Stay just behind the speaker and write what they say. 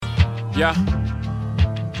Yeah.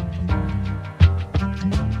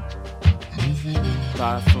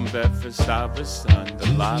 Live from Bedford Stuyvesant, the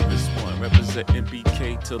livest one, representing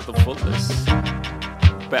BK to the fullest.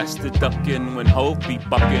 Bastard ducking when Hove be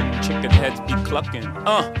bucking, chicken heads be clucking.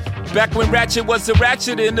 Back when Ratchet was a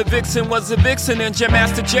ratchet and the Vixen was a vixen and Jam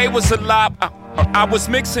Master Jay was alive. I was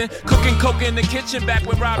mixing, cooking coke in the kitchen back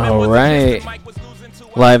when Robin was right.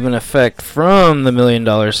 Live in effect from the $1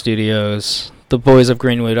 Million Studios. The boys of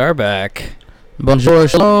Greenwood are back. Bonjour,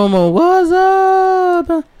 shalom, what's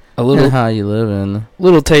up? A little how you living?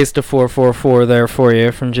 Little taste of 444 there for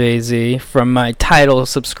you from Jay-Z from my Tidal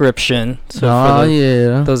subscription. So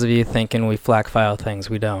yeah. Those of you thinking we flack file things,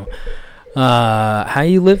 we don't. How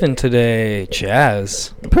you living today,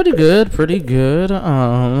 Jazz? Pretty good.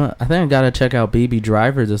 I think I gotta check out Baby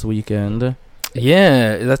Driver this weekend.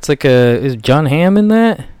 Yeah, that's like is John Hamm in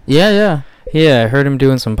that? Yeah. Yeah, I heard him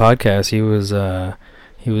doing some podcasts. He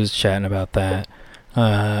was chatting about that.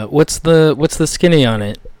 What's the skinny on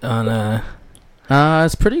it?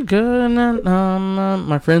 It's pretty good.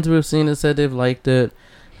 My friends who have seen it said they've liked it.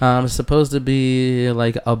 It's supposed to be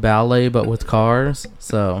like a ballet but with cars.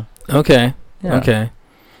 So okay, yeah. Okay.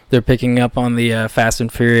 They're picking up on the Fast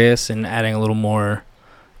and Furious and adding a little more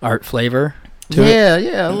art flavor to it.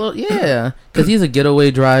 Yeah, a little, yeah. Because he's a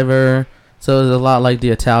getaway driver, so it's a lot like the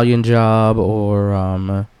Italian Job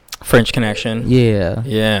or French Connection.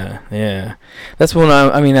 Yeah. That's when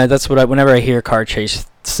whenever I hear car chase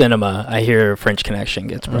cinema, I hear French Connection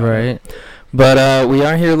gets brought up. Right. But we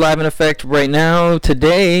are here live in effect right now.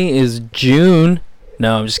 Today is June.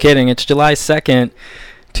 No, I'm just kidding. It's July 2nd,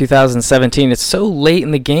 2017. It's so late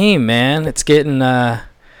in the game, man. It's getting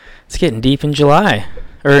deep in July.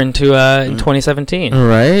 Or into in 2017.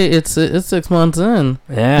 Right, it's 6 months in.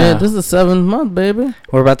 Yeah, this is the 7th month, baby.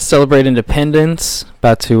 We're about to celebrate independence.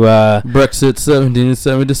 About to Brexit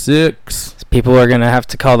 1776. People are gonna have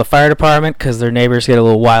to call the fire department because their neighbors get a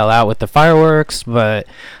little wild out with the fireworks. But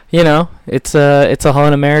you know, it's all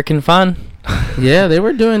in American fun. Yeah, they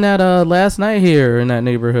were doing that last night here in that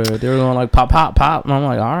neighborhood. They were going like pop, pop, pop, and I'm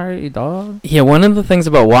like, all right, dog. Yeah, one of the things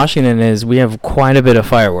about Washington is we have quite a bit of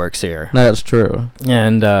fireworks here. That's true.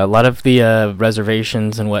 And a lot of the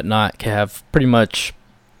reservations and whatnot have pretty much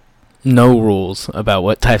no rules about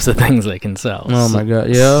what types of things they can sell. Oh my god,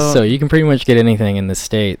 yeah. So you can pretty much get anything in the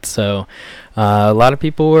state. So a lot of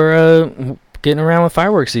people were getting around with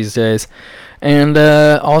fireworks these days. And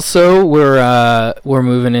also, we're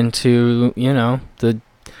moving into, you know, the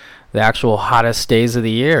actual hottest days of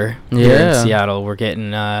the year here in Seattle. We're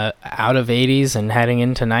getting out of 80s and heading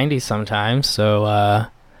into 90s sometimes. So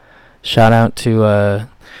shout out to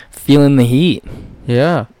feeling the heat.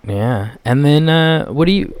 Yeah. And then what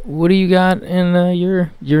do you got in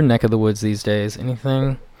your neck of the woods these days?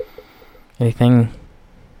 Anything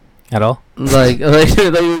at all? Like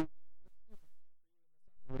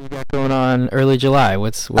What do you got going on early July?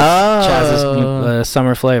 What's Chaz's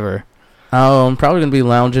summer flavor? I'm probably going to be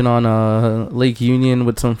lounging on Lake Union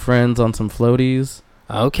with some friends on some floaties.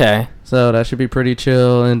 Okay. So that should be pretty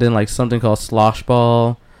chill. And then like something called Slosh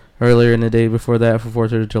Ball earlier in the day before that for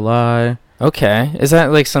 4th of July. Okay. Is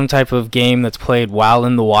that like some type of game that's played while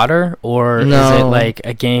in the water? Or No. Is it like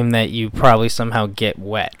a game that you probably somehow get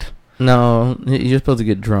wet? No, you're supposed to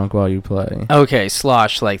get drunk while you play. Okay,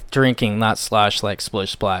 slosh like drinking, not slosh like splish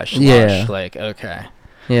splash. Slosh, yeah. Like, okay.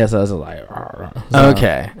 Yeah, so I was like...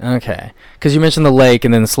 Okay. Because you mentioned the lake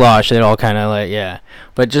and then slosh, it all kind of like, yeah.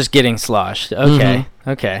 But just getting sloshed. Okay. Mm-hmm.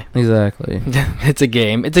 Okay. Exactly. It's a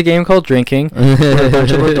game. It's a game called drinking. Where a bunch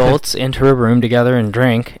of adults enter a room together and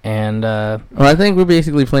drink. And, well, I think we're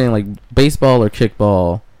basically playing like baseball or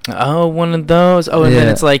kickball. Oh, one of those. Oh, and then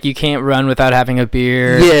it's like you can't run without having a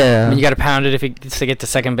beer. Yeah. I mean, you got to pound it to get to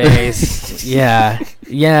second base. Yeah.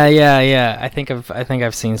 I think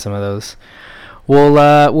I've seen some of those. We'll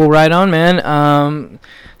ride on, man.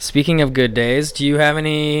 Speaking of good days, do you have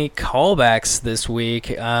any callbacks this week?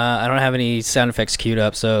 I don't have any sound effects queued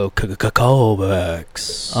up, so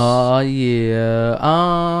callbacks. Oh yeah.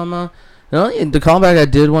 The callback I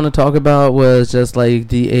did want to talk about was just like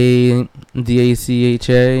the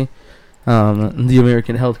ACHA, the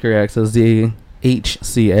American Healthcare Access, the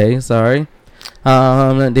HCA. Sorry.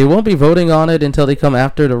 They won't be voting on it until they come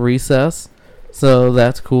after the recess, so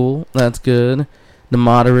that's cool. That's good. The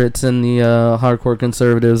moderates and the hardcore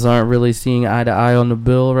conservatives aren't really seeing eye to eye on the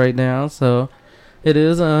bill right now, so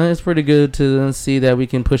it's pretty good to see that we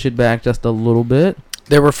can push it back just a little bit.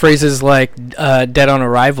 There were phrases like dead on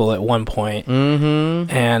arrival at one point.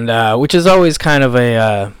 Mm-hmm. And which is always kind of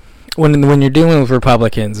a when you're dealing with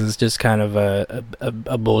Republicans is just kind of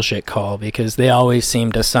a bullshit call, because they always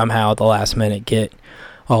seem to somehow at the last minute get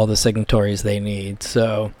all the signatories they need.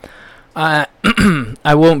 So I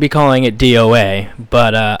won't be calling it DOA,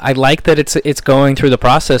 but I like that it's going through the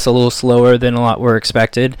process a little slower than a lot were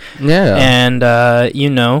expected. Yeah. And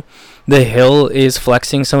the Hill is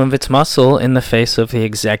flexing some of its muscle in the face of the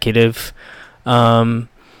executive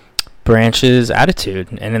branch's attitude,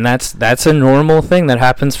 and then that's a normal thing that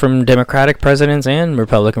happens from Democratic presidents and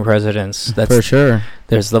Republican presidents. That's for sure.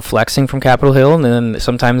 There's the flexing from Capitol Hill, and then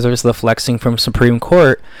sometimes there's the flexing from Supreme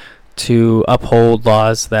Court to uphold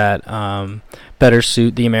laws that better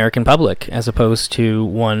suit the American public as opposed to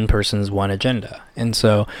one person's one agenda. And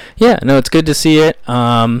so, yeah, no, it's good to see it.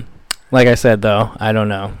 Like I said, though, I don't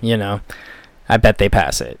know. I bet they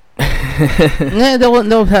pass it. Yeah,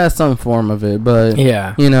 they'll pass some form of it, but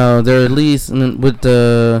yeah, they're at least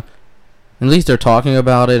at least they're talking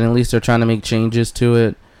about it, and at least they're trying to make changes to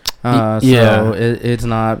it. So it's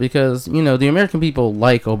not, because the American people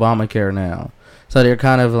like Obamacare now, so they're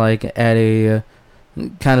kind of like at a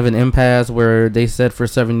kind of an impasse where they said for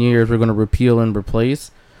 7 years we're going to repeal and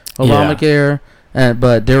replace Obamacare,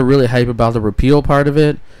 but they're really hype about the repeal part of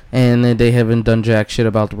it. And then they haven't done jack shit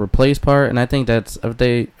about the replace part. And I think that's if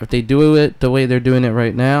they do it the way they're doing it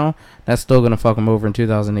right now, that's still gonna fuck them over in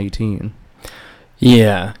 2018.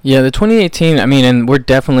 Yeah, the 2018. I mean, and we're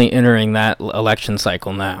definitely entering that election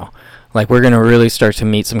cycle now. Like, we're gonna really start to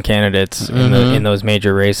meet some candidates in those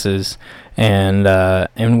major races,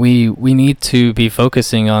 and we need to be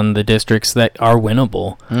focusing on the districts that are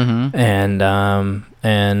winnable. And I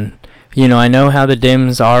know how the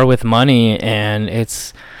Dems are with money, and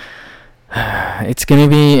it's going to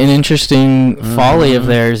be an interesting folly of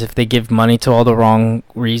theirs if they give money to all the wrong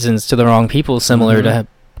reasons to the wrong people, similar to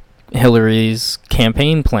Hillary's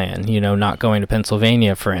campaign plan, not going to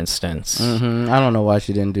Pennsylvania, for instance. I don't know why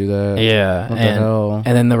she didn't do that. Yeah. What the hell?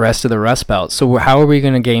 And then the rest of the Rust Belt. So how are we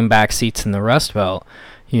going to gain back seats in the Rust Belt,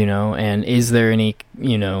 and is there any,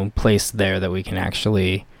 place there that we can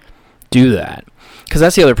actually do that? Because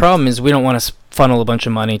that's the other problem, is we don't want to funnel a bunch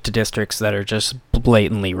of money to districts that are just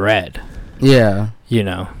blatantly red. Yeah.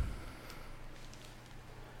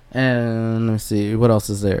 And let's see, what else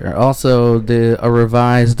is there? Also, a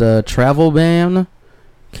revised travel ban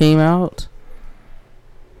came out.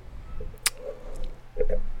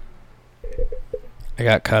 I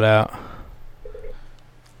got cut out.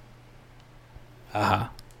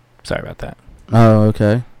 Sorry about that. Oh,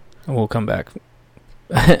 okay. We'll come back.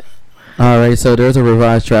 Alright, so there's a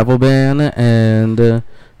revised travel ban, and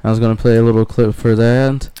I was going to play a little clip for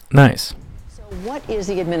that. Nice. So what is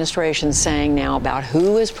the administration saying now about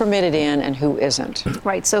who is permitted in and who isn't?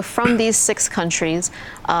 Right, so from these 6 countries,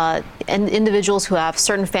 and individuals who have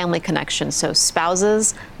certain family connections, so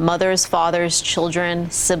spouses, mothers, fathers,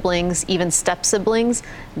 children, siblings, even step-siblings,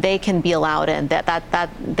 they can be allowed in.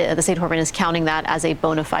 The State Department is counting that as a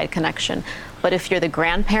bona fide connection. But if you're the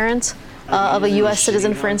grandparent of a U.S.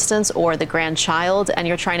 citizen, for instance, or the grandchild, and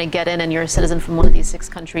you're trying to get in and you're a citizen from one of these 6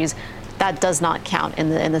 countries, that does not count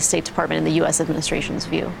in the State Department, in the U.S. administration's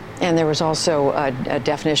view. And there was also a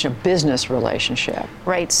definition of business relationship.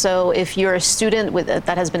 Right. So if you're a student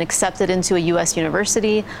that has been accepted into a U.S.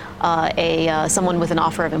 university, someone with an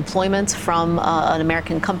offer of employment from an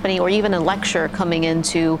American company, or even a lecturer coming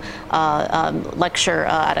into lecture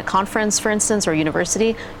at a conference, for instance, or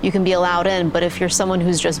university, you can be allowed in. But if you're someone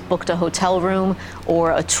who's just booked a hotel room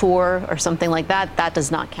or a tour or something like that, that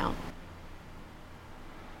does not count.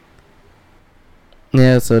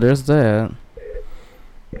 Yeah, so there's that.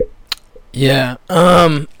 Yeah.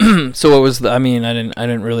 So what was I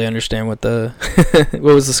didn't really understand what what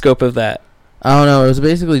was the scope of that? I don't know. It was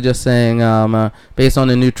basically just saying, based on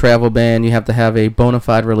the new travel ban, you have to have a bona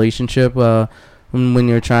fide relationship when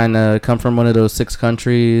you're trying to come from one of those 6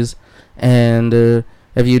 countries, and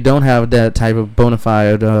if you don't have that type of bona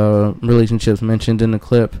fide relationships mentioned in the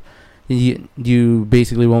clip, you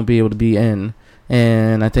basically won't be able to be in.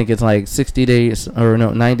 And I think it's like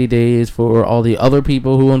 90 days for all the other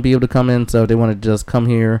people who won't be able to come in. So if they want to just come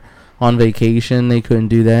here on vacation, they couldn't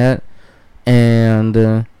do that.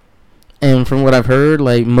 And from what I've heard,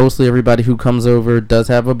 like, mostly everybody who comes over does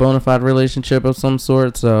have a bona fide relationship of some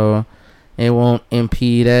sort. So it won't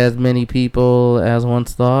impede as many people as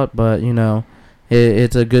once thought. But,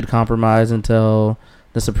 it's a good compromise until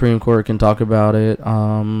the Supreme Court can talk about it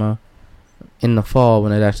in the fall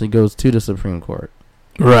when it actually goes to the Supreme Court.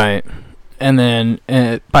 Right. And then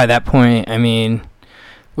by that point,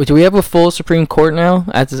 do we have a full Supreme Court now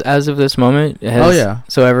as of this moment? Oh, yeah.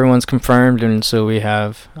 So everyone's confirmed, and so we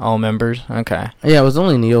have all members? Okay. Yeah, it was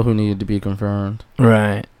only Neil who needed to be confirmed.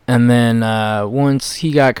 Right. And then once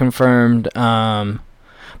he got confirmed,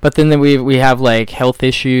 But then we have like health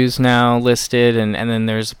issues now listed, and then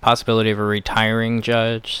there's a possibility of a retiring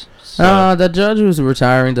judge. So. The judge who's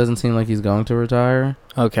retiring doesn't seem like he's going to retire.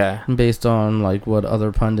 Okay. Based on like what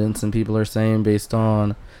other pundits and people are saying, based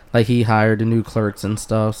on like he hired the new clerks and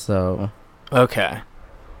stuff. So. Okay.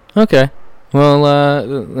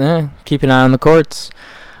 Well, keep an eye on the courts.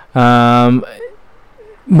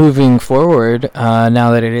 Moving forward,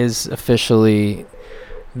 now that it is officially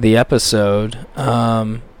the episode,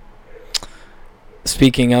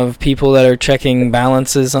 speaking of people that are checking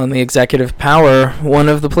balances on the executive power, one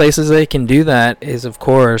of the places they can do that is, of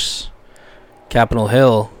course, Capitol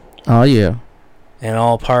Hill. Oh, yeah. And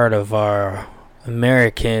all part of our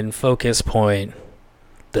American focus point,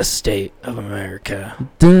 the state of America,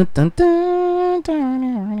 dun, dun, dun,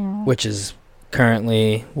 dun. Which is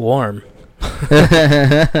currently warm.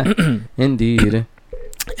 Indeed.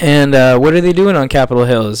 And what are they doing on Capitol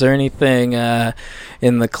Hill? Is there anything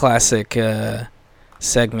in the classic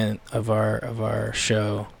segment of our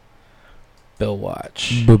show, Bill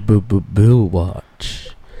Watch? Bill Watch.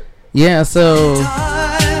 Yeah, so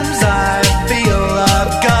Sometimes I feel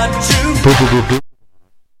I've got to.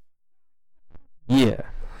 Yeah.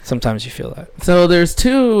 Sometimes you feel that. So there's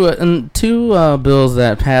two bills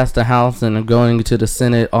that passed the House and are going to the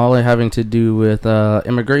Senate, all having to do with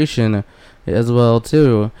immigration as well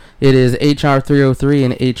too. It is H.R. 303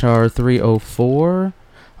 and H.R. 304.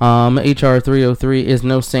 H.R. 303 is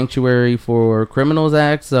No Sanctuary for Criminals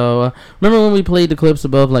Act. So remember when we played the clips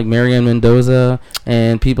above, like Marian Mendoza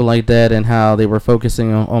and people like that, and how they were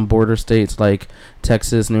focusing on border states like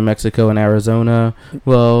Texas, New Mexico, and Arizona?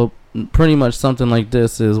 Well, pretty much something like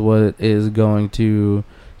this is what is going to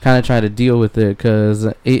kind of try to deal with it, because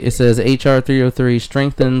it says H.R. 303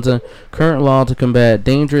 strengthens current law to combat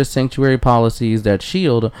dangerous sanctuary policies that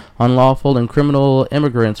shield unlawful and criminal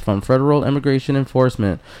immigrants from federal immigration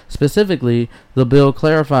enforcement. Specifically, the bill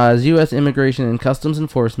clarifies U.S. Immigration and Customs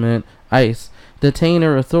Enforcement, ICE,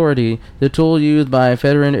 detainer authority, the tool used by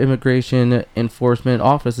federal immigration enforcement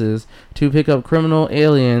offices to pick up criminal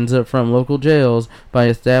aliens from local jails by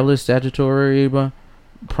established statutory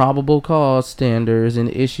probable cause standards and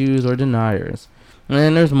issues or deniers.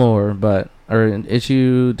 And there's more, or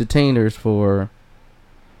issue detainers for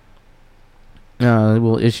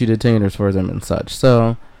we'll issue detainers for them and such.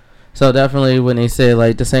 So definitely when they say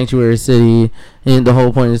like the sanctuary city, and the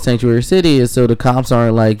whole point of the sanctuary city is so the cops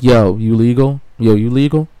aren't like, yo, you legal? Yo, you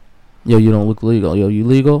legal? Yo, you don't look legal. Yo, you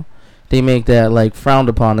legal? They make that like frowned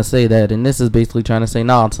upon to say that, and this is basically trying to say,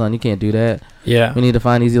 nah, son, you can't do that. Yeah. We need to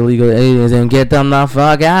find these illegal aliens and get them the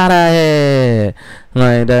fuck out of here.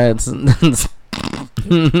 Like that's it's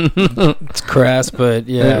crass, but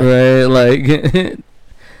yeah. Right, like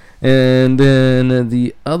and then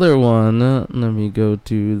the other one, let me go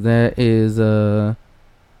to that, is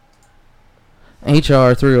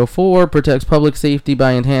H.R. 304 protects public safety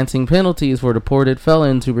by enhancing penalties for deported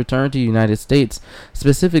felons who return to the United States.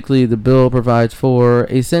 Specifically, the bill provides for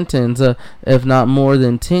a sentence, if not more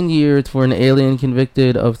than 10 years, for an alien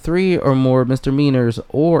convicted of 3 or more misdemeanors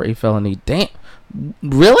or a felony. Damn.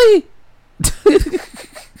 Really?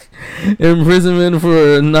 Imprisonment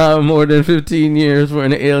for not more than 15 years for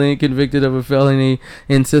an alien convicted of a felony,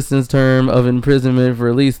 insistence term of imprisonment for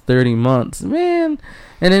at least 30 months. Man.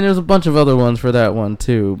 And then there's a bunch of other ones for that one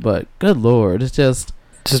too, but good lord, it's just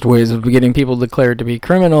ways of getting people declared to be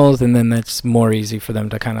criminals, and then that's more easy for them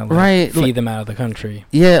to kind of feed them out of the country.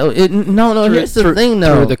 Yeah, here's the thing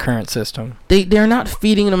though. Through the current system. They're not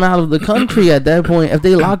feeding them out of the country at that point. If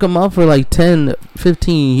they lock them up for like 10,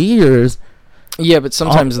 15 years... Yeah, but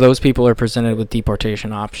sometimes those people are presented with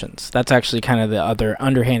deportation options. That's actually kind of the other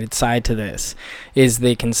underhanded side to this, is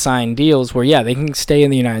they can sign deals where, yeah, they can stay in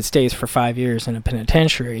the United States for 5 years in a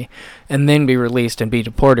penitentiary and then be released and be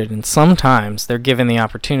deported. And sometimes they're given the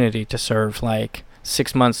opportunity to serve like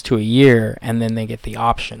 6 months to a year, and then they get the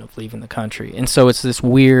option of leaving the country. And so it's this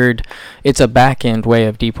weird, it's a back-end way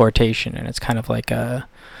of deportation, and it's kind of like a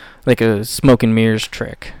smoke and mirrors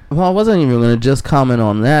trick. Well, I wasn't even going to just comment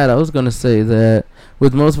on that. I was going to say that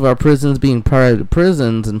with most of our prisons being private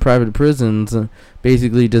prisons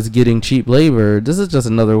basically just getting cheap labor, this is just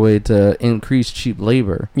another way to increase cheap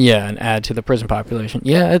labor. Yeah, and add to the prison population.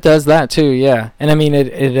 Yeah, it does that too, yeah. And I mean,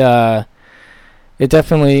 it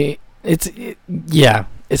definitely,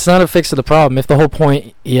 it's not a fix of the problem. If the whole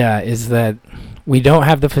point, is that we don't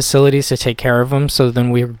have the facilities to take care of them, so then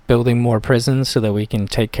we're building more prisons so that we can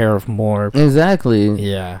take care of more. Exactly.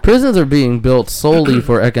 Yeah. Prisons are being built solely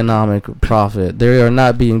for economic profit. They are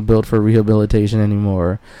not being built for rehabilitation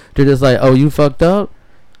anymore. They're just like, oh, you fucked up?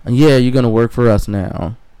 Yeah, you're going to work for us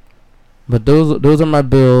now. But those are my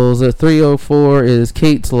bills. 304 is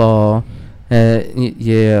Kate's Law.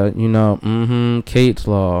 Yeah, you know, Kate's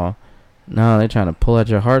Law. No, they're trying to pull at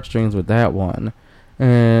your heartstrings with that one.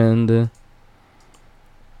 And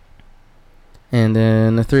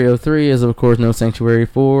then the 303 is, of course, No Sanctuary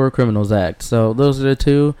for Criminals Act. So those are the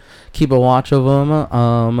two. Keep a watch of them.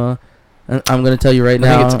 I'm going to tell you right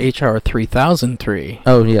now. I think it's HR 3003.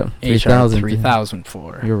 Oh, yeah. HR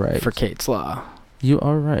 3004. You're right. For Kate's Law. You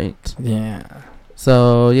are right. Yeah.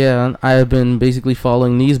 So, yeah, I have been basically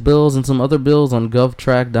following these bills and some other bills on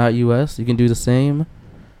govtrack.us. You can do the same.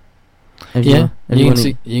 You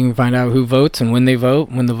can find out who votes and when they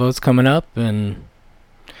vote, when the vote's coming up, and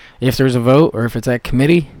if there's a vote, or if it's at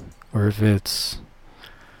committee, or if it's,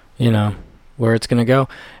 where it's going to go.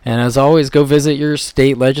 And as always, go visit your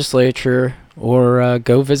state legislature, or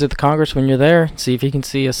go visit the Congress when you're there. See if you can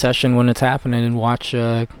see a session when it's happening and watch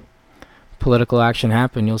political action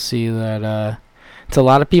happen. You'll see that it's a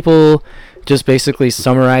lot of people just basically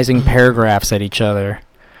summarizing paragraphs at each other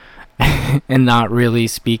and not really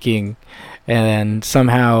speaking. And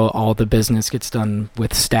somehow all the business gets done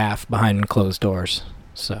with staff behind closed doors.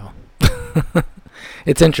 So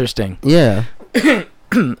it's interesting. Yeah.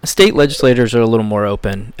 State legislators are a little more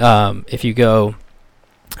open. If you go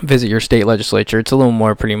visit your state legislature, it's a little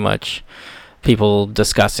more pretty much people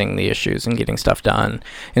discussing the issues and getting stuff done.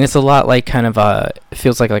 And it's a lot like kind of it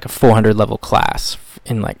feels like a 400 level class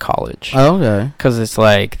in like college. Oh, okay. Because it's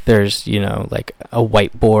like there's, like a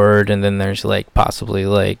whiteboard, and then there's like possibly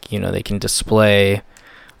like, they can display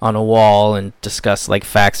on a wall and discuss like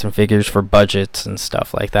facts and figures for budgets and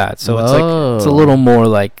stuff like that. So it's a little more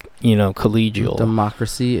like, collegial.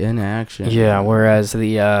 Democracy in action. Yeah, whereas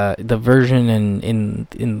the version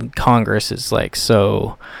in Congress is like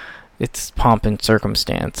so it's pomp and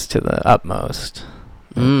circumstance to the utmost.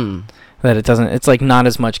 That it doesn't, it's like not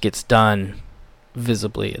as much gets done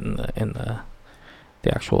visibly in the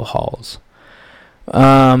actual halls.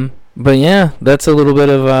 But yeah, that's a little bit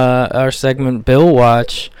of our segment Bill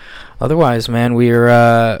Watch. Otherwise, man,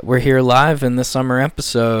 we're here live in the summer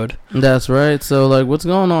episode. That's right. So, like, what's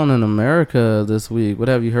going on in America this week? What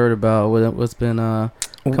have you heard about? What's been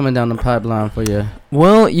coming down the pipeline for you?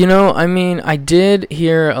 Well, I did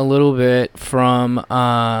hear a little bit from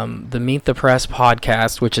the Meet the Press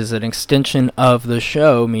podcast, which is an extension of the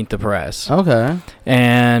show Meet the Press. Okay.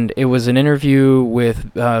 And it was an interview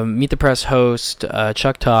with Meet the Press host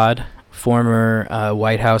Chuck Todd, former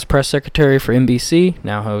White House press secretary for NBC,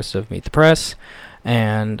 now host of Meet the Press.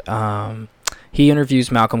 And he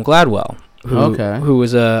interviews Malcolm Gladwell, who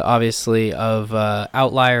was obviously of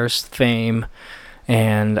Outliers fame,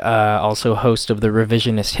 and also host of the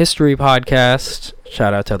Revisionist History podcast.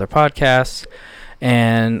 Shout out to other podcasts.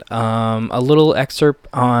 And a little excerpt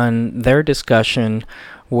on their discussion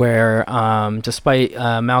where, despite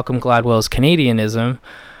Malcolm Gladwell's Canadianism,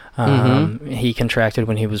 he contracted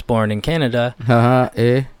when he was born in Canada.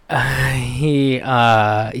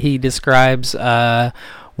 He describes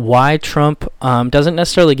why Trump doesn't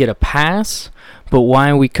necessarily get a pass, but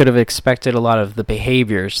why we could have expected a lot of the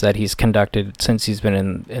behaviors that he's conducted since he's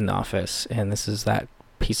been in office. And this is that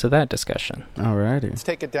piece of that discussion. Alrighty. Let's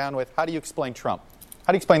take it down with, how do you explain Trump?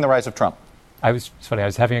 How do you explain the rise of Trump? It's funny, I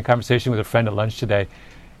was having a conversation with a friend at lunch today.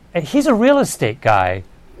 He's a real estate guy.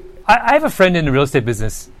 I have a friend in the real estate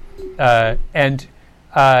business and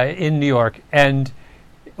in New York. And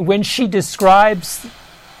when she describes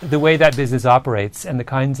the way that business operates and the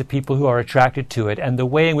kinds of people who are attracted to it and the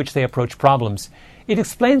way in which they approach problems, it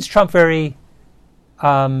explains Trump very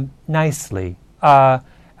nicely. And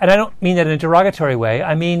I don't mean that in a derogatory way.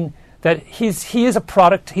 I mean that he is a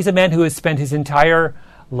product. He's a man who has spent his entire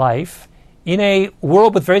life in a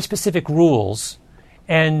world with very specific rules.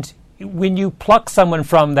 And when you pluck someone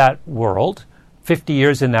from that world, 50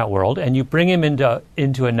 years in that world, and you bring him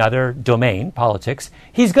into another domain, politics,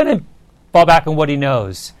 he's going to fall back on what he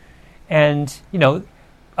knows. And,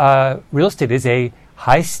 real estate is a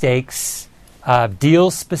high-stakes,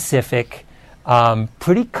 deal-specific,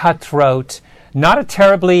 pretty cutthroat, not a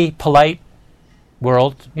terribly polite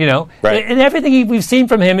world, Right. And everything we've seen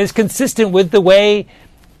from him is consistent with the way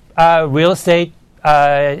real estate,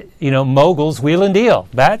 moguls wheel and deal.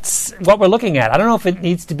 That's what we're looking at. I don't know if it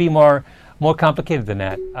needs to be more complicated than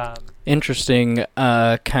that. Interesting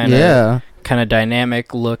kind of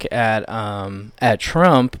dynamic look at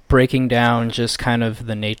Trump, breaking down just kind of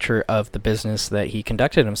the nature of the business that he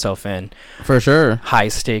conducted himself in. For sure. High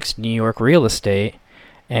stakes New York real estate,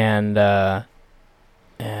 and that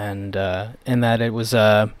it was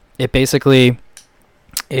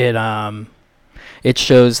it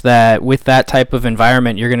shows that with that type of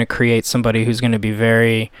environment, you're going to create somebody who's going to be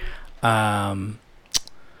very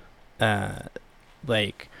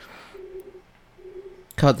like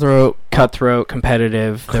Cutthroat,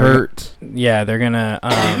 competitive. Kurt. They're gonna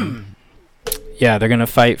they're gonna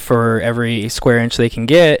fight for every square inch they can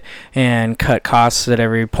get and cut costs at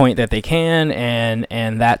every point that they can,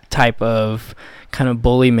 and that type of kind of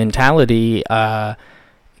bully mentality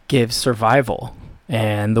gives survival.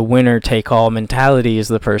 And the winner take all mentality is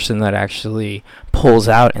the person that actually pulls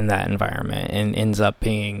out in that environment and ends up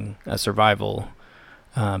being a survival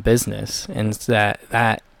business. And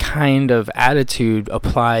that kind of attitude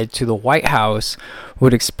applied to the White House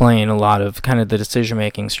would explain a lot of kind of the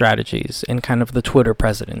decision-making strategies and kind of the Twitter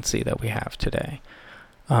presidency that we have today.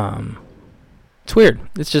 It's weird.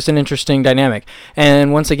 It's just an interesting dynamic.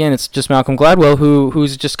 And once again, it's just Malcolm Gladwell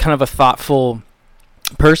who's just kind of a thoughtful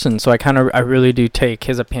person. So I really do take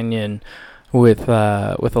his opinion with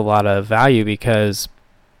a lot of value, because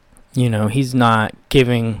he's not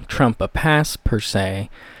giving Trump a pass per se,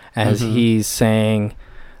 as he's saying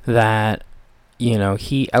that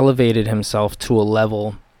he elevated himself to a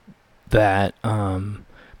level that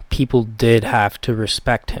people did have to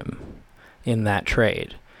respect him in that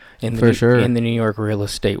trade, in the New York real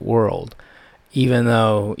estate world, even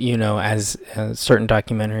though as certain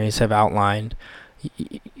documentaries have outlined,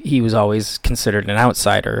 he was always considered an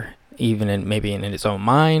outsider, even maybe in his own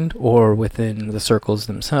mind or within the circles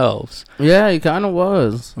themselves. Yeah, he kind of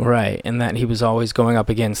was. Right, and that he was always going up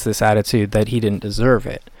against this attitude that he didn't deserve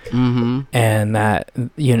it. Mm-hmm. And that,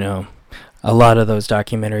 a lot of those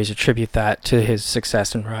documentaries attribute that to his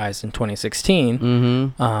success and rise in 2016.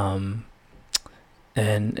 Mm-hmm.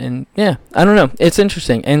 And yeah, I don't know. It's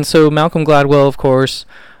interesting. And so Malcolm Gladwell, of course,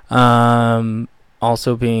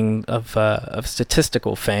 also being of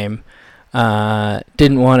statistical fame,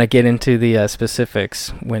 didn't want to get into the specifics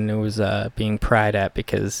when it was being pried at,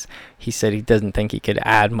 because he said he doesn't think he could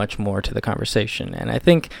add much more to the conversation. And I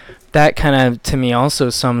think that kind of, to me, also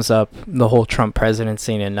sums up the whole Trump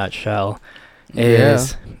presidency in a nutshell.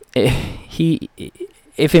 If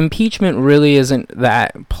impeachment really isn't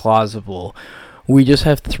that plausible, we just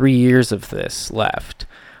have 3 years of this left.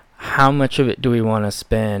 How much of it do we want to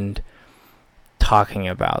spend talking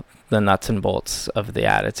about the nuts and bolts of the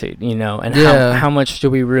attitude, and how much do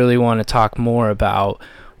we really want to talk more about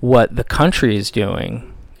what the country is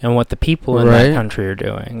doing and what the people in that country are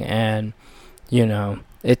doing? And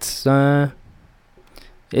it's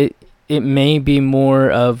it may be more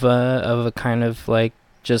of a kind of like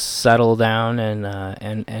just settle down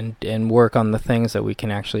and work on the things that we can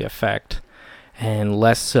actually affect, and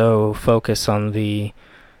less so focus on the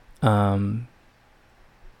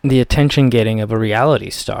attention getting of a reality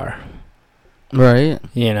star. Right.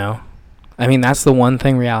 I mean, that's the one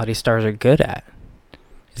thing reality stars are good at,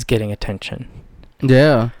 is getting attention.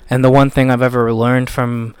 Yeah. And the one thing I've ever learned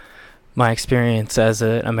from my experience as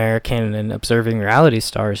an American and observing reality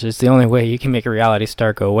stars is the only way you can make a reality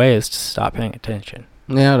star go away is to stop paying attention.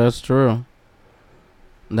 Yeah, that's true.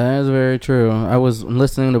 That is very true. I was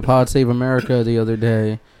listening to Pod Save America the other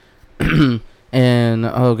day. And,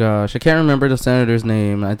 oh gosh, I can't remember the senator's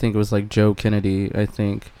name. I think it was like Joe Kennedy,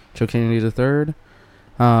 Joe Kennedy III.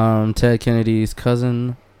 Ted Kennedy's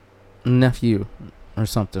nephew, or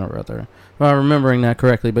something or other. Well, I'm remembering that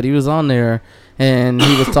correctly. But he was on there, and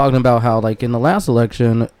he was talking about how, like, in the last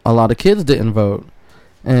election, a lot of kids didn't vote.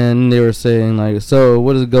 And they were saying, like, so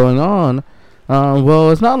what is going on? Well,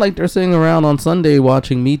 it's not like they're sitting around on Sunday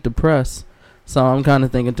watching Meet the Press. So I'm kind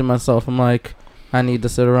of thinking to myself, I'm like, I need to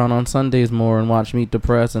sit around on Sundays more and watch Meet the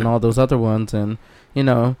Press and all those other ones, and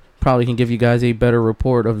probably can give you guys a better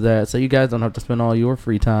report of that, so you guys don't have to spend all your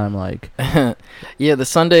free time like. Yeah, the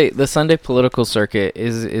Sunday political circuit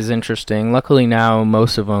is interesting. Luckily now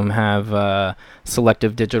most of them have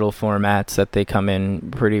selective digital formats that they come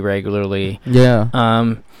in pretty regularly. Yeah.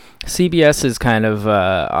 CBS is kind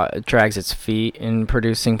of drags its feet in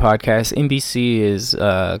producing podcasts. NBC is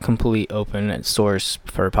complete open source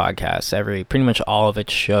for podcasts. Pretty much all of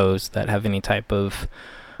its shows that have any type of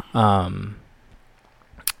all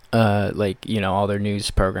their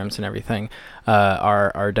news programs and everything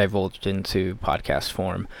are divulged into podcast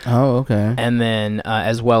form. Oh, okay. And then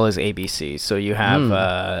as well as ABC. So you have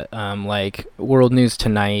like World News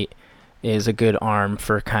Tonight is a good arm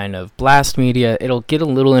for kind of blast media. It'll get a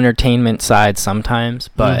little entertainment side sometimes,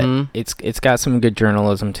 but it's got some good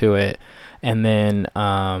journalism to it. And then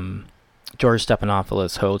George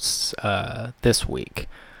Stephanopoulos hosts This Week,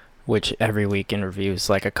 which every week interviews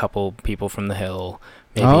like a couple people from the Hill,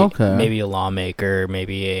 maybe a lawmaker,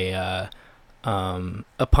 maybe a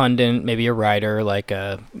pundit, maybe a writer like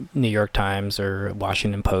a New York Times or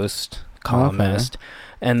Washington Post columnist.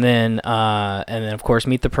 then of course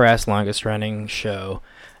Meet the Press, longest running show.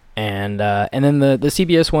 And then the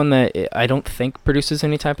CBS one that I don't think produces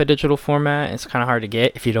any type of digital format, it's kind of hard to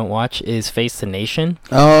get if you don't watch, is Face the Nation.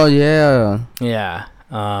 Oh, yeah. Yeah.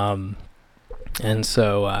 And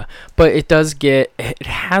so, but it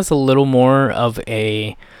has a little more of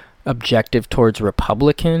a objective towards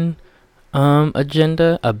Republican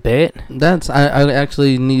agenda, a bit. I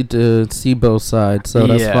actually need to see both sides, so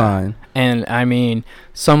that's fine. And I mean,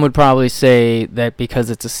 some would probably say that because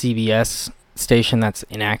it's a CBS station, that's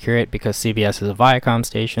inaccurate, because CBS is a Viacom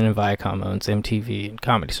station and Viacom owns MTV and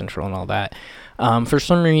Comedy Central and all that. For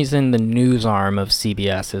some reason, the news arm of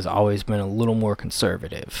CBS has always been a little more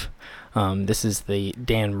conservative. This is the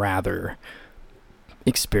Dan Rather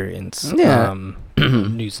experience,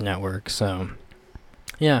 news network. So,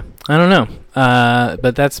 yeah, I don't know.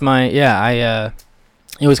 But that's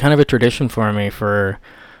it was kind of a tradition for me for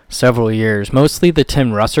several years, mostly the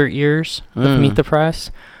Tim Russert years of Meet the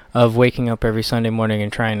Press, of waking up every Sunday morning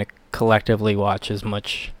and trying to collectively watch as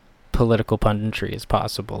much political punditry as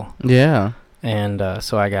possible. Yeah. And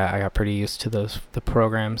so I got pretty used to the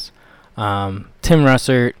programs. Tim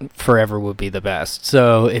Russert forever would be the best.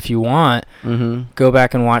 So if you want, go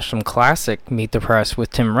back and watch some classic Meet the Press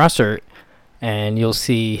with Tim Russert, and you'll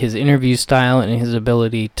see his interview style and his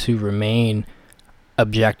ability to remain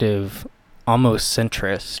objective, almost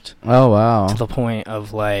centrist. Oh, wow. To the point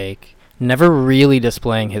of, like, never really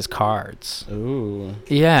displaying his cards. Ooh.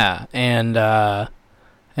 Yeah, and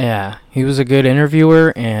he was a good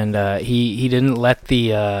interviewer, and he didn't let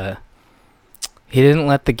the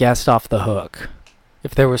guest off the hook.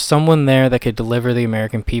 If there was someone there that could deliver the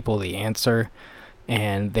American people the answer,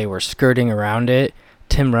 and they were skirting around it,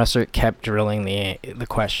 Tim Russert kept drilling the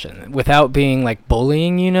question without being like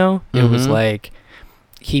bullying. It was like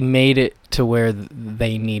he made it to where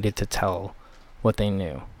they needed to tell what they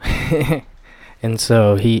knew. And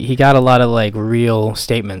so he got a lot of like real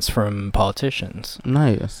statements from politicians.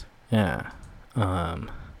 Nice. Yeah. But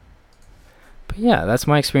yeah, that's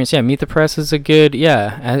my experience. Yeah, Meet the Press is a good,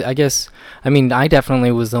 I guess, I mean, I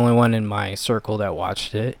definitely was the only one in my circle that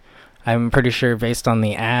watched it. I'm pretty sure based on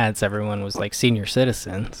the ads, everyone was like senior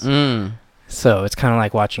citizens. So it's kind of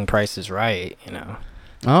like watching Price is Right,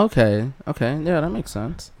 Okay. Yeah, that makes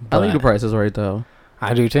sense. I think The Price is Right, though.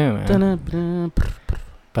 I do too, man.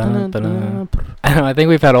 I think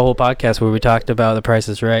we've had a whole podcast where we talked about The Price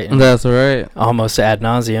is Right. That's right. Almost ad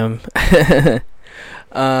nauseum.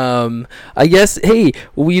 I guess. Hey,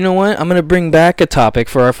 well, you know what? I'm gonna bring back a topic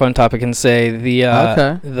for our fun topic and say the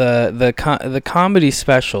comedy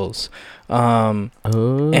specials. And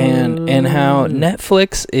how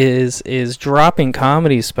Netflix is dropping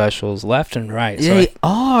comedy specials left and right. They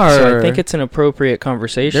are. So I think it's an appropriate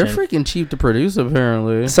conversation. They're freaking cheap to produce,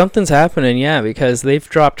 apparently. Something's happening, because they've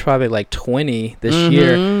dropped probably like 20 this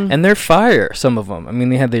year, and they're fire. Some of them. I mean,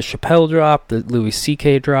 they had the Chappelle drop, the Louis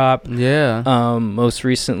C.K. drop. Yeah. Most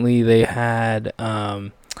recently, they had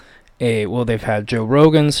they've had Joe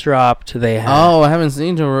Rogan's dropped. They had, I haven't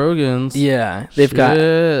seen Joe Rogan's. Yeah, they've got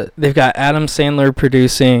Adam Sandler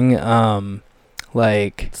producing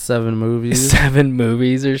like 7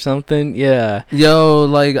 movies or something. Yeah. Yo,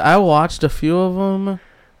 like I watched a few of them.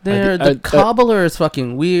 The Cobbler is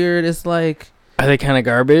fucking weird. It's like, are they kind of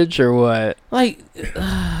garbage or what? Like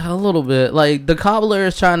a little bit. Like the Cobbler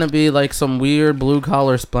is trying to be like some weird blue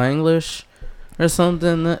collar Spanglish or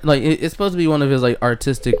something. Like it's supposed to be one of his like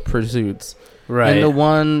artistic pursuits, right?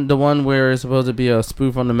 And the one where it's supposed to be a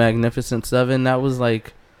spoof on the Magnificent Seven, that was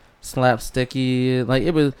like slapsticky. Like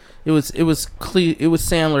it was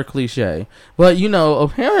Sandler cliche. But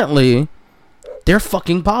apparently they're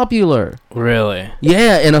fucking popular. Really?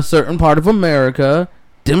 Yeah, in a certain part of America,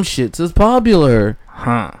 them shits is popular.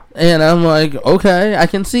 Huh. And I'm like, okay, I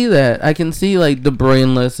can see that. I can see like the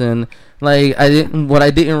brainless, and like what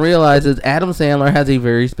I didn't realize is Adam Sandler has a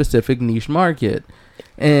very specific niche market.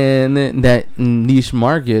 And that niche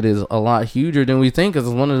market is a lot huger than we think, because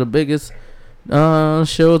it's one of the biggest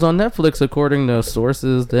shows on Netflix according to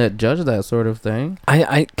sources that judge that sort of thing.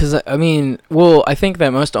 I think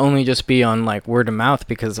that must only just be on like word of mouth,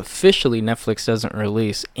 because officially Netflix doesn't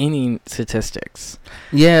release any statistics.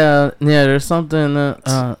 Yeah, there's something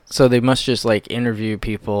so they must just like interview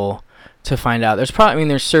people to find out. There's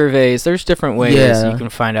surveys, there's different ways you can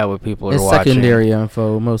find out what people are watching. Secondary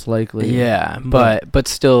info most likely. Yeah, but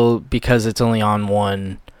still, because it's only on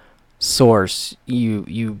one source,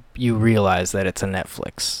 you realize that it's a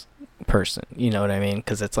Netflix person. You know what I mean?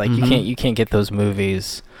 Because it's like you can't get those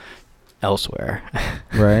movies elsewhere.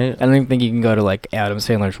 Right. I don't even think you can go to like Adam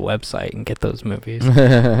Sandler's website and get those movies.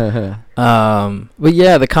 But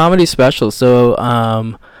yeah, the comedy special. So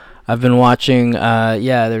I've been watching.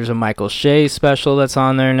 There's a Michael Shea special that's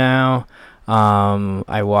on there now.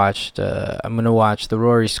 I watched. I'm gonna watch the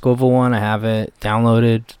Rory Scovel one. I have it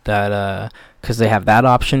downloaded. That because they have that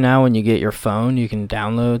option now. When you get your phone, you can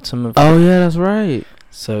download some of. Oh yeah, that's right.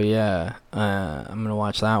 So yeah, I'm gonna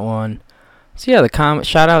watch that one. So yeah, the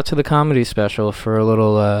shout out to the comedy special for a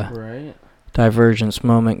little Right. divergence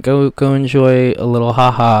moment. Go enjoy a little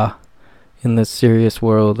haha in this serious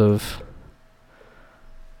world of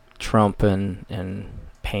Trump and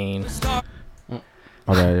pain.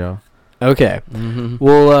 Okay, y'all. Okay. Mm-hmm.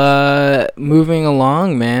 Well, moving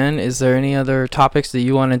along, man. Is there any other topics that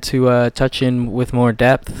you wanted to touch in with more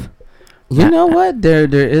depth? You know what? There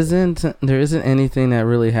isn't anything that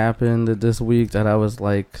really happened this week that I was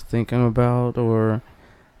like thinking about or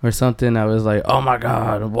something. I was like, oh my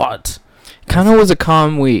god, what? Kind of was a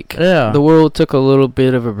calm week. Yeah. The world took a little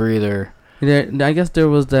bit of a breather. I guess there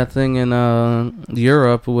was that thing in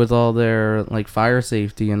Europe with all their like fire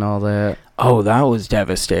safety and all that. Oh, that was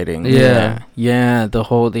devastating. Yeah. Yeah.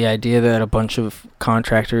 The idea that a bunch of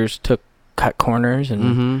contractors cut corners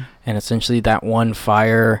and essentially that one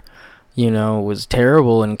fire, was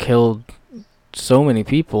terrible and killed so many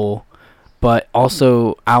people, but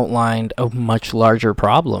also outlined a much larger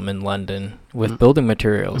problem in London with building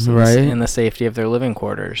materials and the safety of their living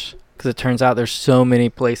quarters. Because it turns out there's so many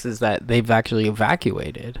places that they've actually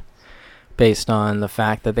evacuated based on the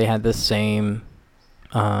fact that they had the same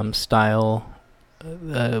style,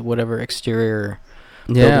 whatever exterior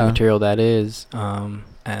building material that is,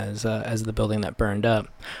 as the building that burned up,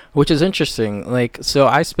 which is interesting. Like, so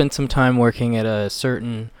I spent some time working at a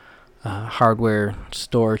certain hardware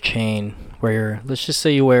store chain where, let's just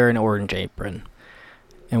say you wear an orange apron,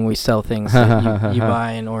 and we sell things that you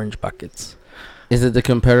buy in orange buckets. Is it the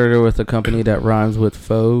competitor with the company that rhymes with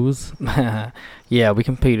foes? Yeah, we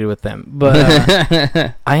competed with them, but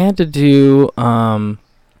I had to do.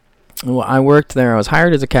 I worked there. I was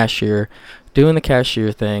hired as a cashier, doing the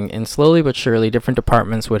cashier thing, and slowly but surely, different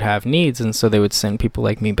departments would have needs, and so they would send people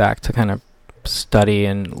like me back to kind of study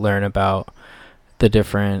and learn about the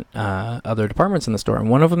different other departments in the store. And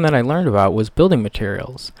one of them that I learned about was building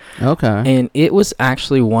materials. Okay. And it was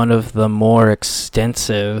actually one of the more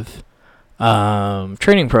extensive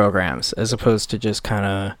training programs, as opposed to just kind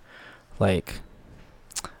of like,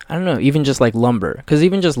 I don't know, even just like lumber. Because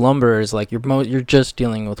even just lumber is like you're just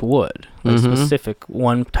dealing with wood, like specific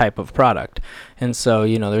one type of product. And so,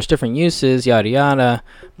 there's different uses, yada yada.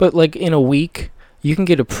 But like in a week, you can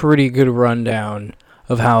get a pretty good rundown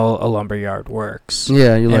of how a lumber yard works.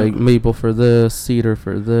 Yeah, you like maple for this, cedar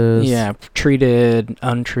for this. Yeah, treated,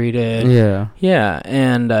 untreated. Yeah. Yeah,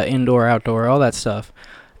 and indoor, outdoor, all that stuff.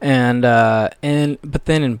 And but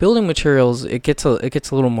then in building materials, it gets a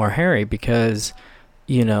little more hairy because,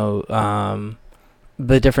 the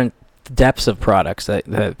different depths of products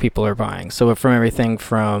that people are buying. So from everything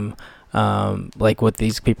from like what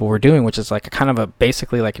these people were doing, which is like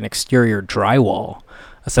basically like an exterior drywall.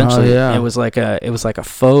 Essentially, it was like a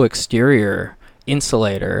faux exterior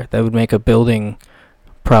insulator that would make a building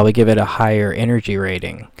probably give it a higher energy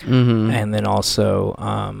rating, and then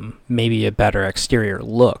also maybe a better exterior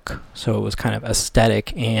look. So it was kind of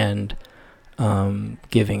aesthetic and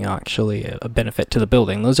giving actually a benefit to the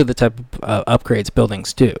building. Those are the type of upgrades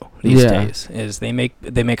buildings do these days. Is they make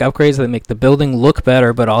upgrades that make the building look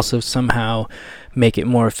better, but also somehow make it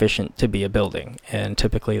more efficient to be a building. And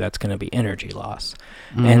typically that's going to be energy loss.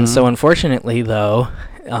 And so unfortunately, though,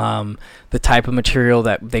 the type of material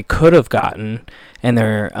that they could have gotten, and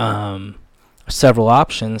there are several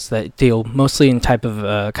options that deal mostly in type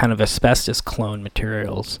of kind of asbestos clone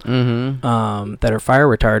materials that are fire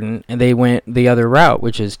retardant, and they went the other route,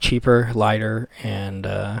 which is cheaper, lighter, and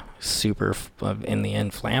super in the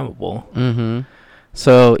end flammable.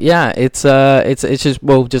 So yeah, it's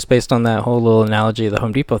just based on that whole little analogy of the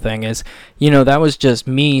Home Depot thing is, that was just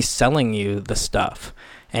me selling you the stuff.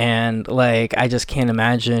 And like, I just can't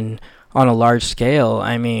imagine on a large scale,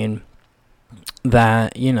 I mean,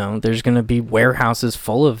 that, there's going to be warehouses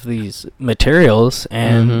full of these materials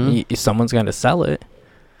and someone's going to sell it.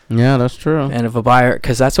 Yeah, that's true. And if a buyer,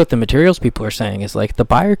 because that's what the materials people are saying is like, the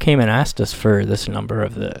buyer came and asked us for this number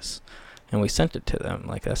of this, and we sent it to them.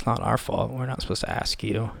 Like, that's not our fault. We're not supposed to ask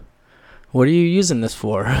you, what are you using this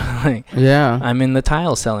for? Like, I'm in the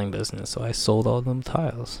tile selling business, so I sold all them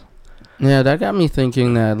tiles. Yeah, that got me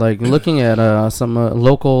thinking that, like, looking at some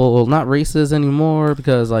local, not races anymore,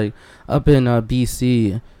 because, like, up in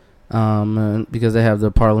BC, because they have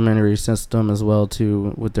the parliamentary system as well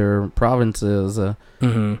too with their provinces.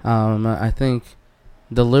 I think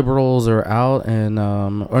the Liberals are out, and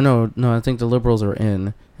I think the Liberals are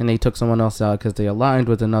in, and they took someone else out because they aligned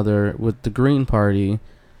with the Green Party,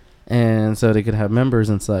 and so they could have members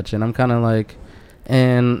and such. And I'm kind of like,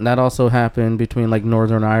 and that also happened between like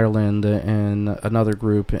Northern Ireland and another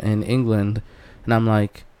group in England, and I'm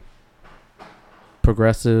like,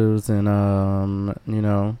 progressives and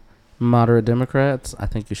moderate Democrats, I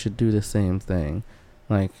think you should do the same thing.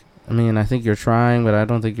 Like, I mean, I think you're trying, but I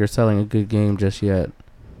don't think you're selling a good game just yet.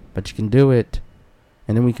 But you can do it,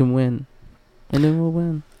 and then we can win, and then we'll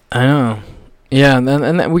win. I know. Yeah,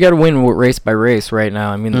 and we got to win race by race right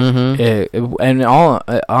now. I mean,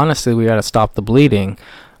 honestly, we got to stop the bleeding.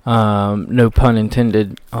 No pun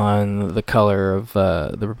intended on the color of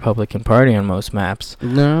the Republican Party on most maps. But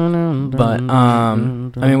I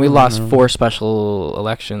mean, we lost 4 special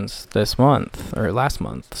elections this month or last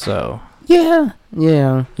month, so yeah.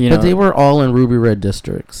 But they were all in ruby red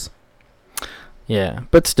districts. Yeah,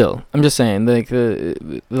 but still, I'm just saying, like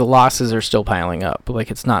the losses are still piling up.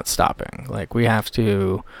 Like, it's not stopping. Like, we have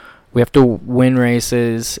to win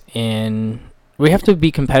races in. We have to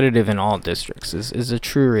be competitive in all districts. Is a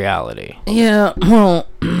true reality. Yeah, well,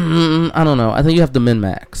 I don't know. I think you have to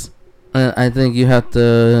min-max. I think you have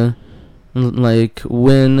to like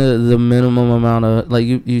win the minimum amount of like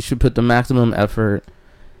you should put the maximum effort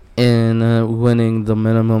in winning the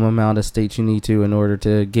minimum amount of states you need to in order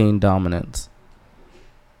to gain dominance.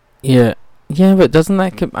 Yeah, but doesn't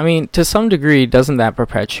that? I mean, to some degree, doesn't that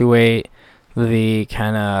perpetuate the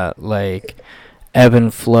kind of like ebb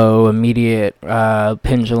and flow, immediate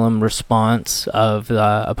pendulum response of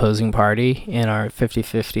the opposing party in our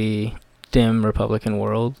 50-50 dim Republican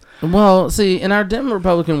world? Well, see, in our dim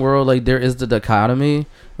Republican world, like, there is the dichotomy,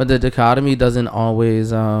 but the dichotomy doesn't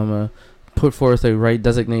always put forth a right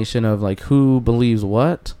designation of like who believes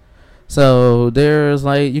what. So there's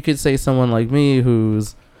like, you could say someone like me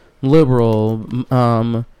who's liberal,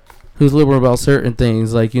 who's liberal about certain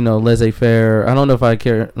things, like, laissez-faire. I don't know if I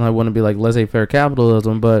want to be like laissez-faire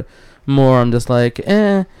capitalism, but more I'm just like,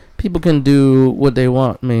 people can do what they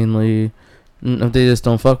want, mainly if they just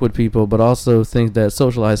don't fuck with people, but also think that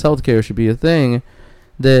socialized healthcare should be a thing.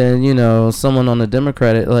 Then, someone on the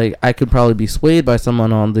Democratic, like, I could probably be swayed by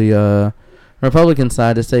someone on the Republican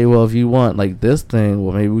side to say, well, if you want like this thing,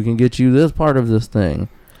 well, maybe we can get you this part of this thing.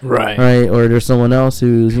 Right. Or there's someone else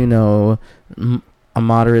who's, a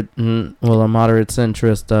moderate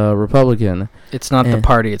centrist Republican. It's not the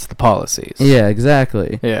party, it's the policies. Yeah,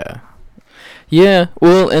 exactly. Yeah.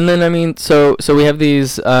 Well, and then, I mean, so we have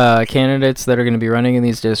these candidates that are going to be running in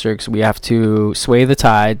these districts. We have to sway the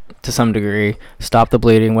tide to some degree, stop the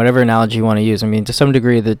bleeding, whatever analogy you want to use. I mean, to some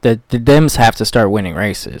degree, the Dems have to start winning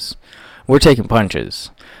races. We're taking punches.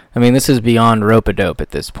 I mean, this is beyond rope-a-dope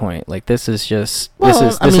at this point. Like, this is just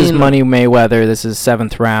this is Money Mayweather. This is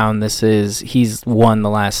 7th round. He's won the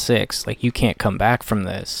last 6. Like, you can't come back from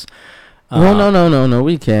this. No,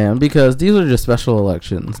 we can, because these are just special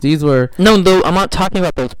elections. These were though I'm not talking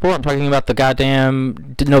about those 4. I'm talking about the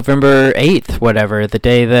goddamn November 8th, whatever, the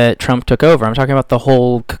day that Trump took over. I'm talking about the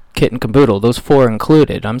whole kit and caboodle. Those 4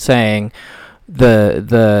 included. I'm saying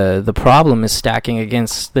the problem is stacking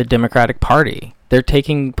against the Democratic Party. They're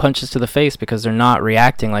taking punches to the face because they're not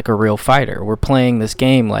reacting like a real fighter. We're playing this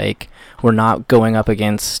game like we're not going up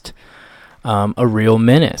against a real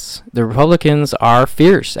menace. The Republicans are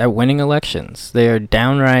fierce at winning elections. They are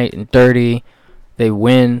downright and dirty. They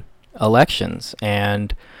win elections.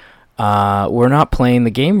 And we're not playing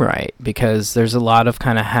the game right because there's a lot of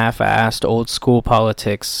kind of half-assed old school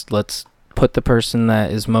politics. Let's put the person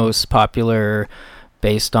that is most popular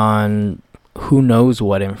based on who knows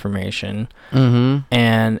what information.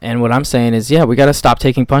 And what I'm saying is, we got to stop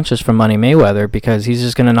taking punches from Money Mayweather because he's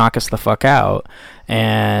just going to knock us the fuck out.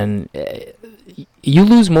 And you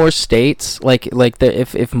lose more states,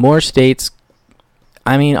 if more states,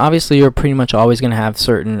 I mean, obviously you're pretty much always going to have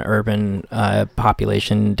certain urban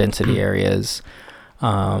population density areas.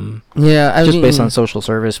 Based on social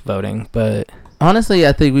service voting, but honestly,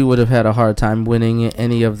 I think we would have had a hard time winning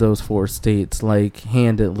any of those 4 states, like,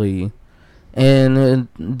 handedly. And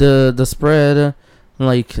the spread,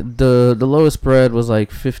 like, the lowest spread was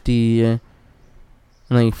like 43 to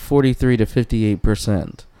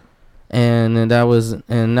 58%, and that was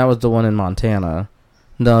the one in Montana.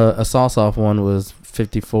 The Assalsoff one was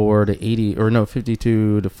 54 to 80, or no,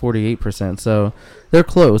 52 to 48%. So they're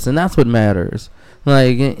close, and that's what matters.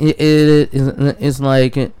 Like, it's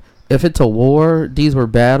like, if it's a war, these were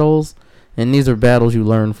battles, and these are battles you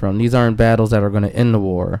learn from. These aren't battles that are going to end the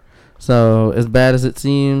war. So as bad as it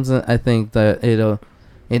seems, I think that it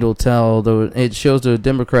shows the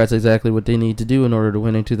Democrats exactly what they need to do in order to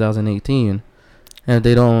win in 2018. And if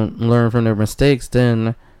they don't learn from their mistakes,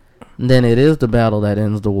 then it is the battle that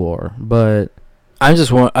ends the war. But I just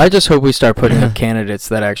hope we start putting up candidates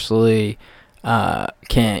that actually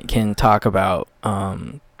can talk about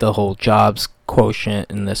the whole jobs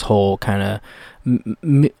quotient and this whole kind of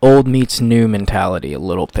old meets new mentality a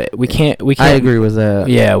little bit. We can't. I agree with that.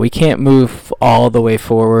 Yeah, we can't move all the way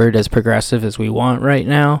forward as progressive as we want right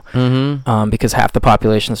now, because half the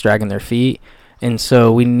population's dragging their feet, and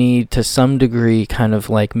so we need to some degree kind of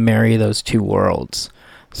like marry those two worlds,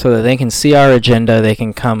 so that they can see our agenda, they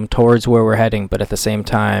can come towards where we're heading, but at the same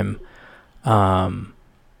time, we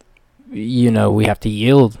have to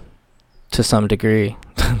yield to some degree.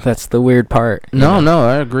 That's the weird part. No,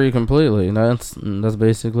 I agree completely. That's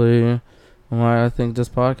basically why I think this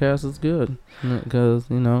podcast is good, because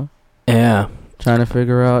yeah, trying to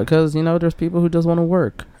figure out, because there's people who just want to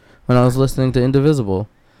work. When I was listening to Indivisible,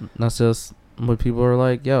 that's just what people are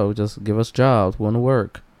like. Yo, just give us jobs, want to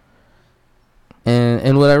work.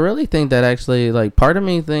 And what I really think that actually, like, part of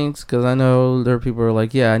me thinks, because I know there are people who are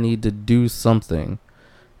like, yeah, I need to do something.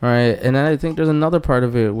 Right, and I think there's another part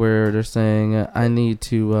of it where they're saying I need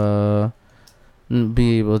to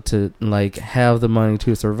be able to like have the money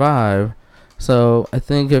to survive. So I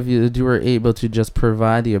think if you were able to just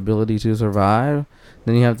provide the ability to survive,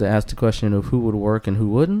 then you have to ask the question of who would work and who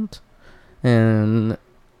wouldn't. And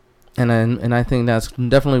I think that's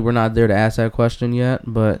definitely, we're not there to ask that question yet,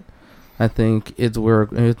 but I think it's where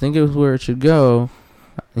it should go.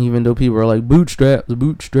 Even though people are like, bootstraps.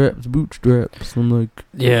 I'm like,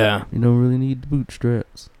 yeah, you don't really need the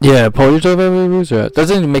bootstraps. Yeah, pull yourself up by bootstraps.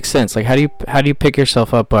 Doesn't even make sense. Like, how do you pick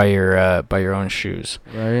yourself up by your own shoes?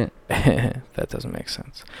 Right. That doesn't make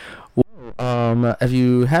sense. If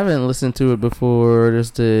you haven't listened to it before,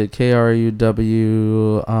 there's the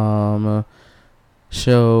KRUW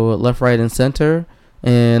show Left, Right, and Center.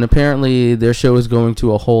 And apparently their show is going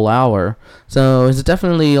to a whole hour. So it's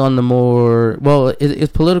definitely on the more... Well,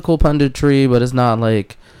 it's political punditry, but it's not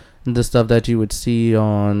like the stuff that you would see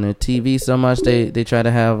on TV so much. They try to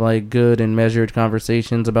have like good and measured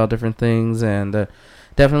conversations about different things. And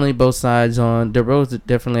definitely both sides on... They're both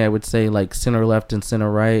definitely, I would say, like center left and center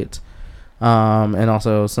right. And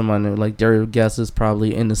also someone who, like, their guess is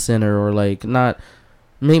probably in the center, or like not...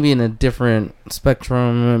 Maybe in a different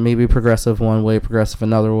spectrum, maybe progressive one way, progressive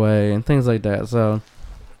another way, and things like that. So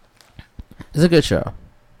it's a good show.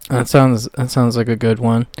 That sounds like a good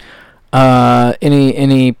one.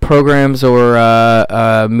 Any programs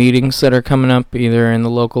or meetings that are coming up either in the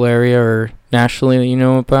local area or nationally that you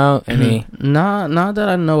know about? Any? Not that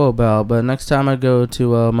I know about, but next time I go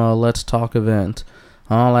to a Let's Talk event,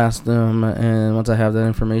 I'll ask them, and once I have that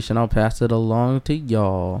information, I'll pass it along to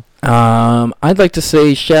y'all. I'd like to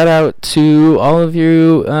say shout out to all of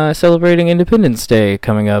you celebrating Independence Day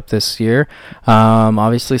coming up this year.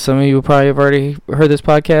 Obviously, some of you probably have already heard this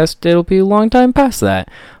podcast. It'll be a long time past that.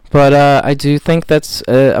 But I do think that's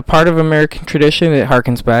a part of American tradition. It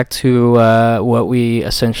harkens back to what we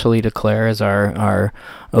essentially declare as our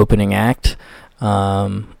opening act.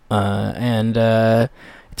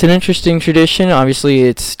 It's an interesting tradition. Obviously,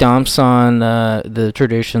 it stomps on the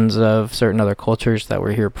traditions of certain other cultures that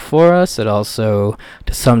were here before us. It also,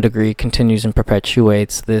 to some degree, continues and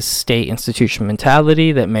perpetuates this state institution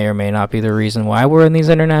mentality that may or may not be the reason why we're in these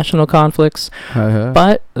international conflicts.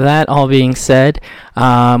 But that all being said,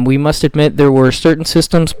 we must admit there were certain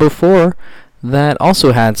systems before that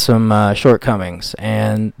also had some shortcomings.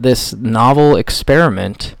 And this novel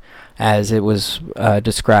experiment, as it was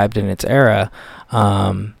described in its era,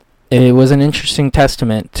 it was an interesting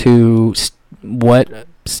testament to what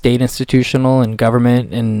state institutional and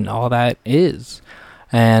government and all that is.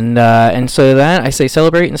 And so that I say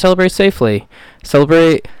celebrate and celebrate safely.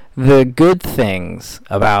 Celebrate the good things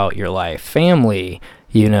about your life. Family,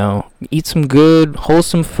 eat some good,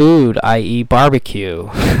 wholesome food, i.e. barbecue.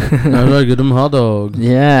 I like them hot dogs.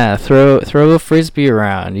 Yeah, throw a Frisbee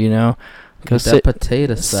around, Go sit,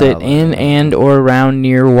 potato salad. Sit in and or around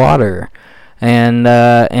near water, and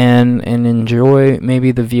enjoy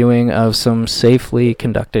maybe the viewing of some safely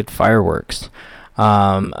conducted fireworks.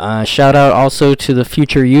 Shout out also to the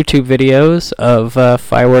future YouTube videos of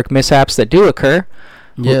firework mishaps that do occur.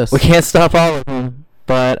 Yes, we can't stop all of them,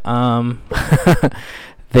 but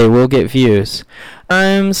they will get views.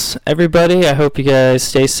 Everybody, I hope you guys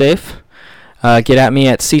stay safe. Get at me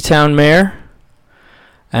at Seatown Mayor.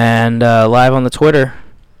 And live on the Twitter.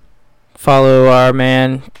 Follow our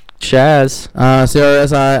man Shaz.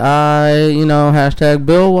 CRSII, hashtag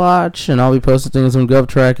Bill Watch, and I'll be posting things on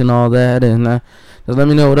GovTrack and all that, and just let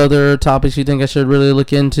me know what other topics you think I should really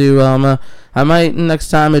look into. I might next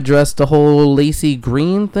time address the whole Lacey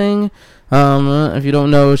Green thing. If you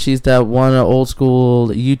don't know, she's that one old school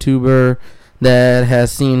YouTuber that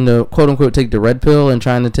has seen the quote-unquote take the red pill and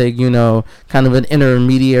trying to take, kind of an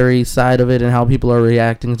intermediary side of it and how people are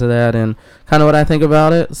reacting to that and kind of what I think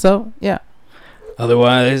about it. So, yeah.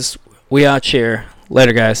 Otherwise, we out here.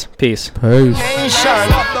 Later, guys. Peace. Peace.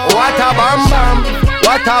 What a bam bam,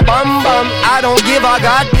 what a bam bam. I don't give a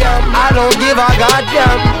goddamn, I don't give a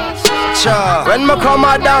goddamn. Sure. When me come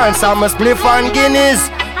a dance, I'm a spliff and Guinness.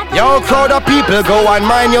 Yo, crowd of people, go and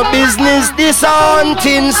mind your business. This a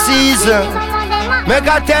hunting season. Make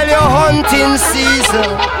I tell you hunting season.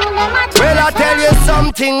 Well, I tell you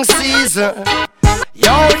something season.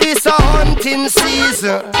 Yo, this a hunting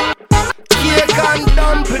season. Cake and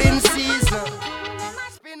dumpling season.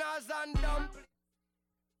 Spinners and dumplings.